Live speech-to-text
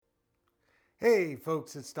Hey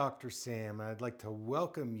folks, it's Dr. Sam. I'd like to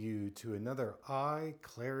welcome you to another Eye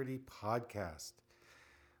Clarity podcast.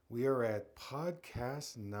 We are at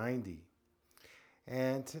podcast 90.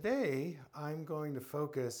 And today I'm going to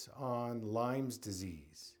focus on Lyme's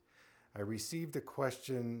disease. I received a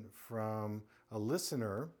question from a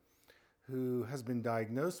listener who has been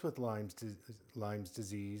diagnosed with Lyme's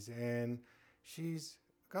disease, and she's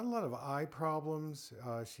got a lot of eye problems.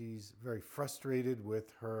 She's very frustrated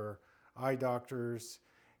with her eye doctors,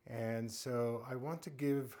 and so I want to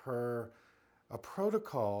give her a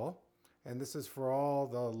protocol, and this is for all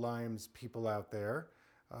the Lyme's people out there,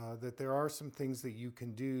 that there are some things that you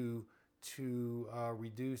can do to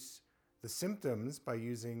reduce the symptoms by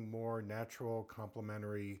using more natural,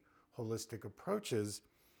 complementary, holistic approaches.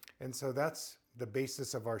 And so that's the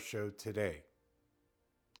basis of our show today.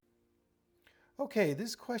 Okay,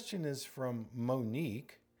 this question is from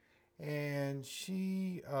Monique, and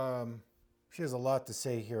she has a lot to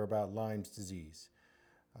say here about Lyme's disease.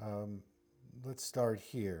 Um, let's start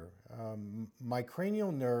here. My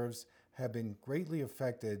cranial nerves have been greatly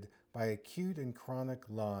affected by acute and chronic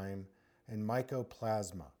Lyme and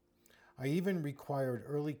mycoplasma. I even required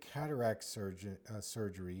early cataract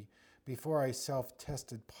surgery before I self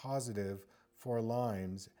tested positive for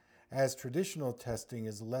Lyme's, as traditional testing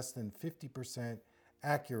is less than 50%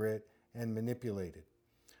 accurate and manipulated.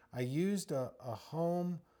 I used a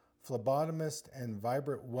home phlebotomist and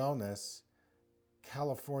Vibrant Wellness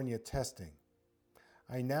California testing.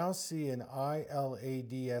 I now see an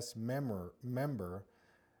ILADS member,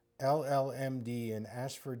 LLMD, in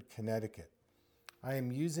Ashford, Connecticut. I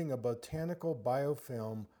am using a botanical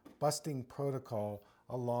biofilm busting protocol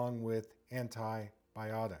along with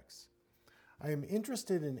antibiotics. I am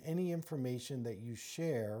interested in any information that you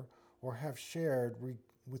share or have shared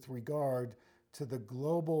with regard to the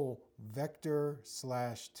global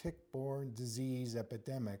vector/tick-borne disease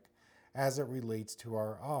epidemic as it relates to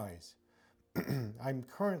our eyes. I'm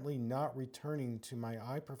currently not returning to my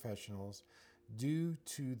eye professionals due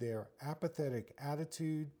to their apathetic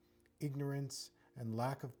attitude, ignorance, and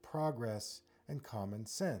lack of progress and common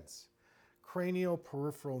sense. Cranial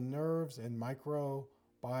peripheral nerves and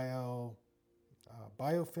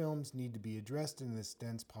biofilms need to be addressed in this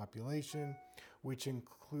dense population, which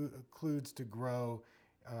includes to grow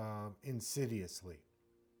insidiously.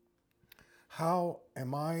 How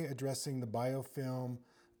am I addressing the biofilm,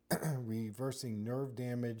 reversing nerve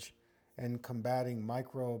damage, and combating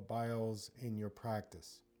microbioles in your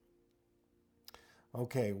practice?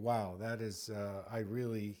 Okay, wow, that is, I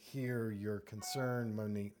really hear your concern,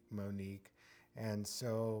 Monique. And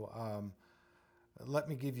so let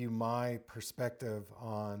me give you my perspective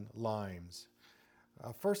on Lyme's.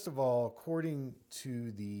 First of all, according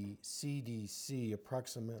to the CDC,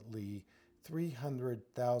 approximately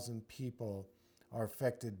 300,000 people are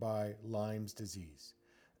affected by Lyme's disease.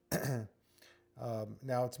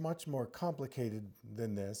 Now, it's much more complicated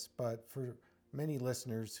than this, but for many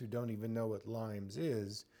listeners who don't even know what Lyme's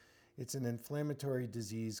is, it's an inflammatory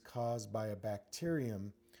disease caused by a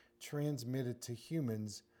bacterium transmitted to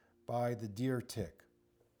humans by the deer tick.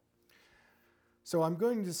 So I'm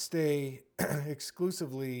going to stay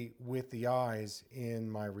exclusively with the eyes in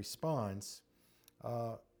my response.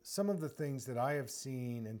 Some of the things that I have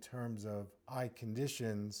seen in terms of eye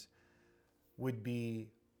conditions would be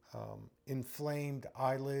inflamed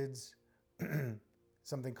eyelids,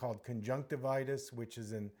 something called conjunctivitis, which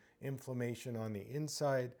is an inflammation on the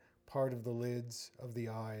inside part of the lids of the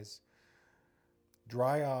eyes,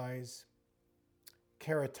 dry eyes,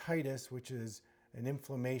 keratitis, which is an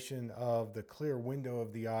inflammation of the clear window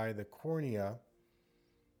of the eye, the cornea,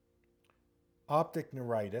 optic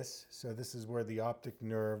neuritis, so this is where the optic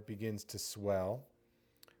nerve begins to swell,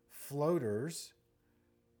 floaters,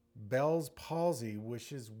 Bell's palsy,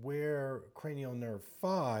 which is where cranial nerve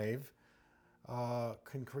 5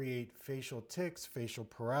 can create facial tics, facial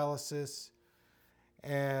paralysis.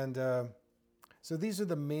 And so these are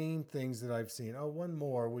the main things that I've seen. Oh, one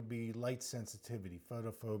more would be light sensitivity,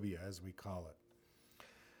 photophobia, as we call it.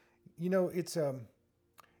 You know, it's a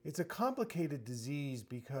complicated disease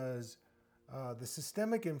because the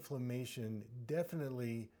systemic inflammation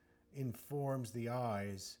definitely informs the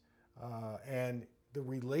eyes, and the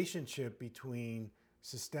relationship between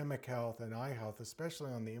systemic health and eye health,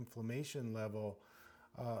 especially on the inflammation level,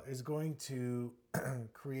 is going to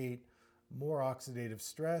create more oxidative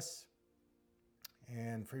stress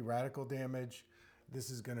and free radical damage. This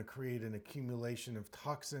is going to create an accumulation of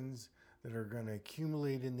toxins that are going to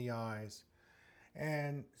accumulate in the eyes.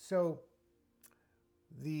 And so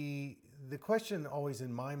the question always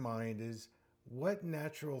in my mind is, what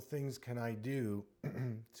natural things can I do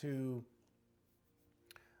to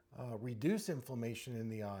reduce inflammation in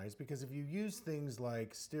the eyes, because if you use things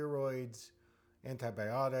like steroids,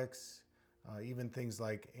 antibiotics, even things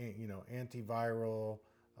like antiviral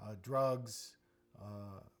drugs,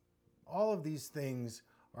 all of these things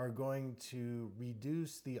are going to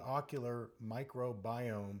reduce the ocular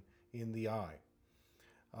microbiome in the eye.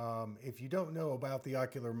 If you don't know about the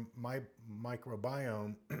ocular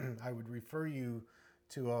microbiome, I would refer you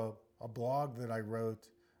to a blog that I wrote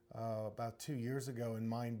about 2 years ago in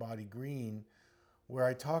Mind Body Green, where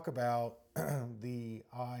I talk about the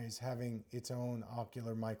eyes having its own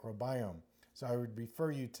ocular microbiome. So I would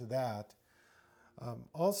refer you to that.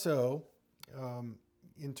 Also,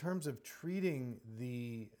 in terms of treating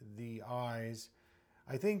the eyes,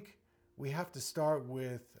 I think we have to start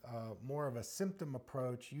with more of a symptom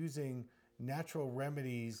approach using natural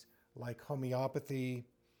remedies like homeopathy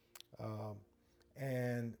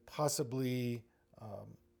and possibly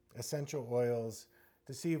essential oils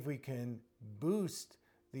to see if we can boost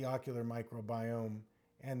the ocular microbiome,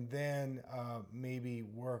 and then maybe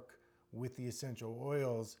work with the essential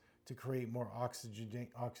oils to create more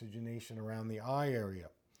oxygenation around the eye area.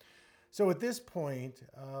 So at this point,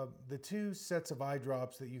 the two sets of eye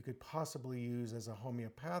drops that you could possibly use as a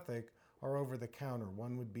homeopathic are over the counter.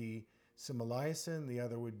 One would be Similasan, the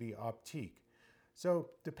other would be Optique. So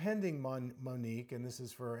depending, Monique, and this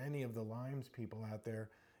is for any of the Lyme's people out there,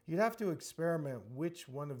 you'd have to experiment which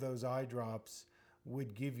one of those eye drops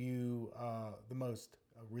would give you the most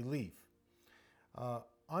relief.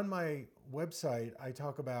 On my website, I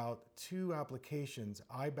talk about two applications,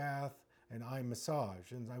 eye bath and eye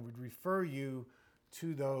massage, and I would refer you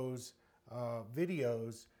to those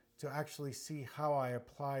videos to actually see how I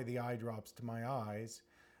apply the eye drops to my eyes.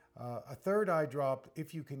 A third eye drop,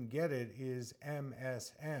 if you can get it, is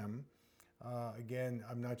MSM. Again,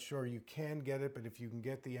 I'm not sure you can get it, but if you can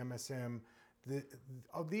get the MSM,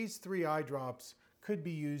 these three eye drops could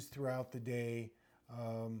be used throughout the day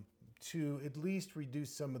to at least reduce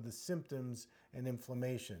some of the symptoms and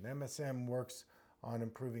inflammation. MSM works on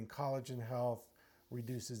improving collagen health,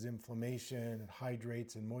 reduces inflammation, it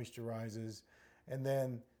hydrates and moisturizes. And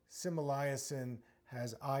then Similasan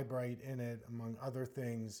has Eyebright in it, among other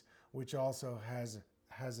things, which also has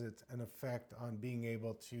an effect on being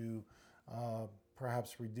able to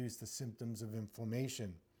perhaps reduce the symptoms of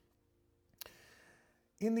inflammation.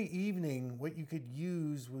 In the evening, what you could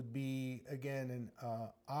use would be, again, an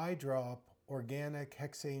eye drop, organic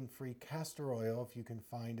hexane-free castor oil, if you can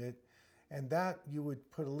find it. And that you would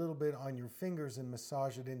put a little bit on your fingers and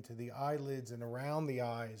massage it into the eyelids and around the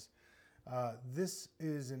eyes. This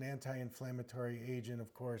is an anti-inflammatory agent,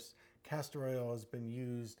 of course. Castor oil has been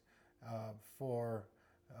used for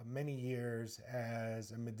many years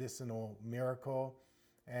as a medicinal miracle.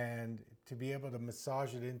 And to be able to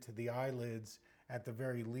massage it into the eyelids at the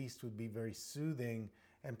very least would be very soothing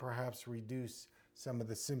and perhaps reduce some of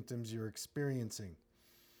the symptoms you're experiencing.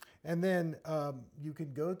 And then you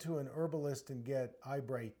could go to an herbalist and get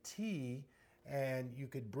Eyebright tea, and you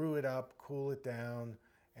could brew it up, cool it down,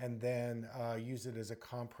 and then use it as a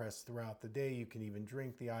compress throughout the day. You can even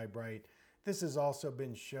drink the Eyebright. This has also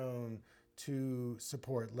been shown to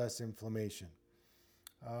support less inflammation.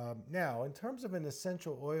 Now, in terms of an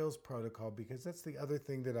essential oils protocol, because that's the other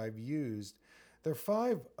thing that I've used, there are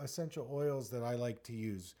 5 essential oils that I like to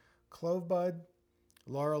use: clove bud,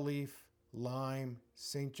 laurel leaf, lime,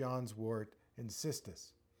 St. John's wort, and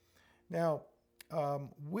cistus. Now,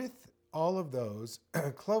 with all of those,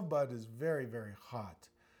 clove bud is very, very hot.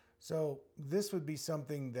 So this would be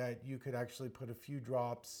something that you could actually put a few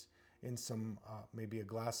drops in some, maybe a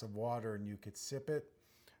glass of water, and you could sip it.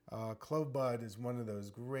 Clove bud is one of those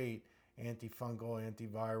great antifungal,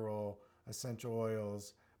 antiviral essential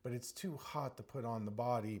oils, but it's too hot to put on the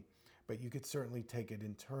body, but you could certainly take it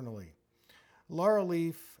internally. Laurel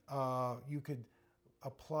leaf, you could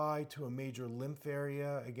apply to a major lymph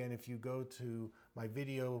area. Again, if you go to my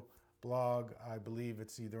video blog, I believe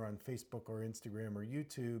it's either on Facebook or Instagram or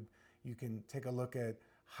YouTube, you can take a look at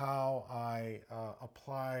how I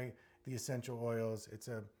apply the essential oils. It's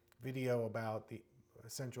a video about the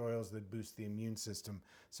essential oils that boost the immune system,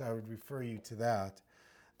 so I would refer you to that.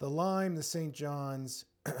 The lime, the St. John's,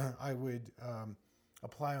 I would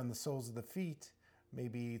apply on the soles of the feet,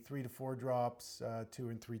 maybe 3 to 4 drops, 2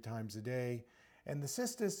 and 3 times a day. And the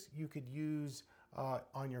cistus you could use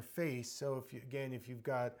on your face. So if you've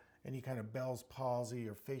got any kind of Bell's palsy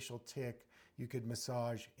or facial tic, you could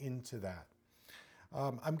massage into that.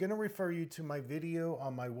 I'm going to refer you to my video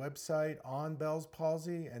on my website on Bell's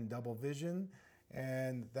palsy and double vision,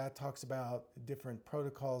 and that talks about different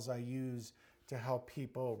protocols I use to help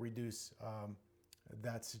people reduce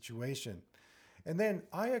that situation. And then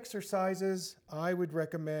eye exercises, I would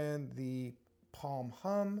recommend the palm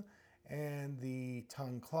hum and the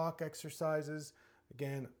tongue clock exercises.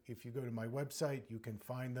 Again, if you go to my website, you can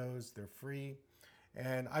find those. They're free.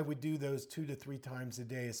 And I would do those 2 to 3 times a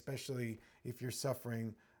day, especially if you're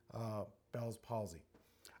suffering Bell's palsy.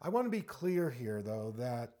 I want to be clear here, though,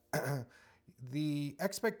 that the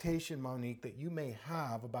expectation, Monique, that you may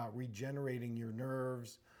have about regenerating your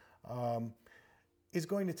nerves is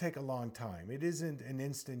going to take a long time. It isn't an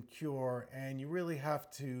instant cure, and you really have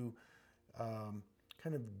to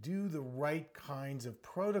kind of do the right kinds of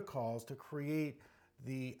protocols to create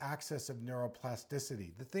the access of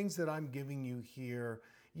neuroplasticity. The things that I'm giving you here,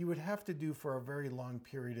 you would have to do for a very long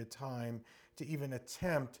period of time to even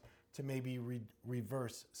attempt to maybe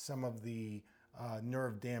reverse some of the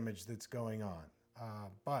nerve damage that's going on.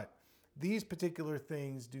 But these particular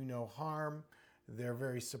things do no harm. They're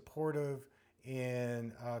very supportive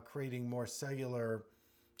in creating more cellular,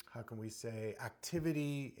 how can we say,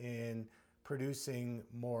 activity in producing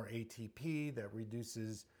more ATP that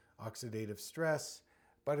reduces oxidative stress,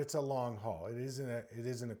 but it's a long haul. It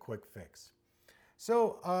isn't a quick fix.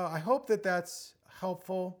 So I hope that that's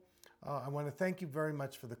helpful. I want to thank you very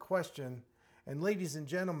much for the question. And ladies and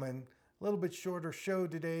gentlemen, a little bit shorter show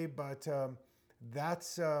today, but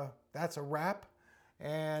that's a wrap.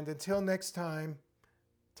 And until next time,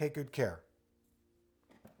 take good care.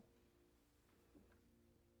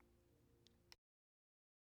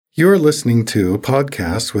 You're listening to a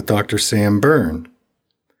podcast with Dr. Sam Berne.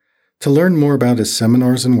 To learn more about his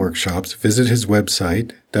seminars and workshops, visit his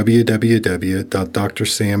website,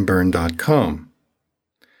 www.drsamberne.com.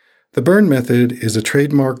 The Berne Method is a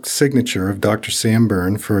trademarked signature of Dr. Sam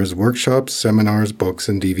Berne for his workshops, seminars, books,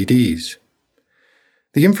 and DVDs.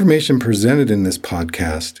 The information presented in this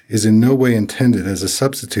podcast is in no way intended as a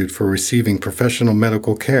substitute for receiving professional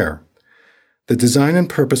medical care. The design and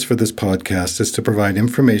purpose for this podcast is to provide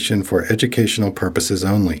information for educational purposes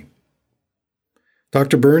only.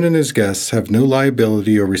 Dr. Berne and his guests have no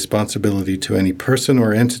liability or responsibility to any person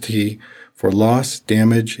or entity for loss,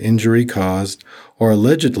 damage, injury caused, or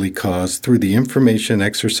allegedly caused through the information,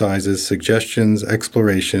 exercises, suggestions,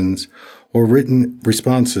 explorations, or written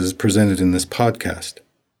responses presented in this podcast.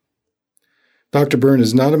 Dr. Berne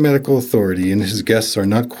is not a medical authority, and his guests are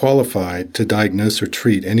not qualified to diagnose or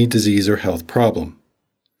treat any disease or health problem.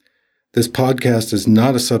 This podcast is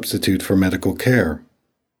not a substitute for medical care.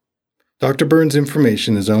 Dr. Berne's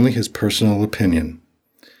information is only his personal opinion.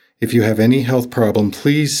 If you have any health problem,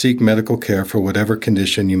 please seek medical care for whatever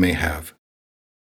condition you may have.